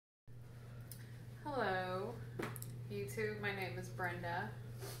is Brenda.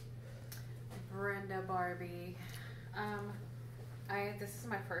 Brenda Barbie. This is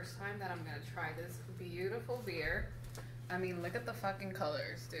my first time that I'm gonna try this beautiful beer. I mean, look at the fucking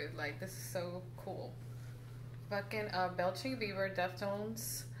colors, dude. Like, this is so cool. Fucking Belching Beaver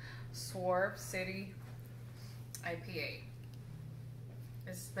Deftones Swerve City IPA.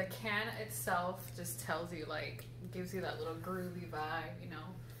 It's the can itself just tells you, like, gives you that little groovy vibe, you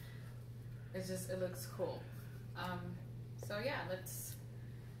know. It looks cool. So yeah, let's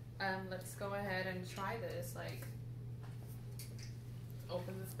go ahead and try this. Like,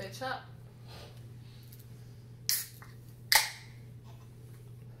 open this bitch up.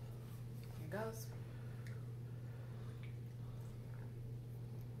 Here goes.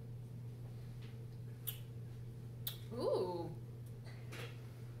 Ooh.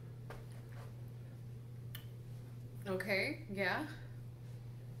 Okay, yeah.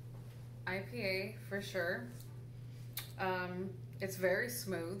 IPA for sure. It's very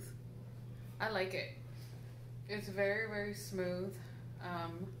smooth. I like it. It's very, very smooth.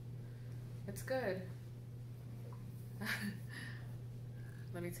 It's good.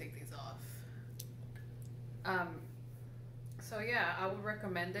 Let me take these off. So yeah, I would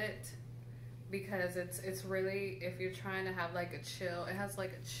recommend it because it's really, if you're trying to have like a chill, it has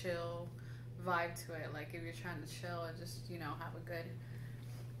like a chill vibe to it. Like if you're trying to chill and just, you know, have a good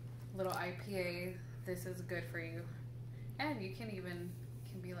little IPA, this is good for you. And you can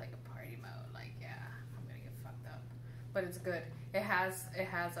be like a party mode. Like, yeah, I'm gonna get fucked up, but it's good.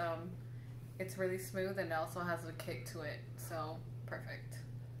 It's really smooth and it also has a kick to it. So perfect.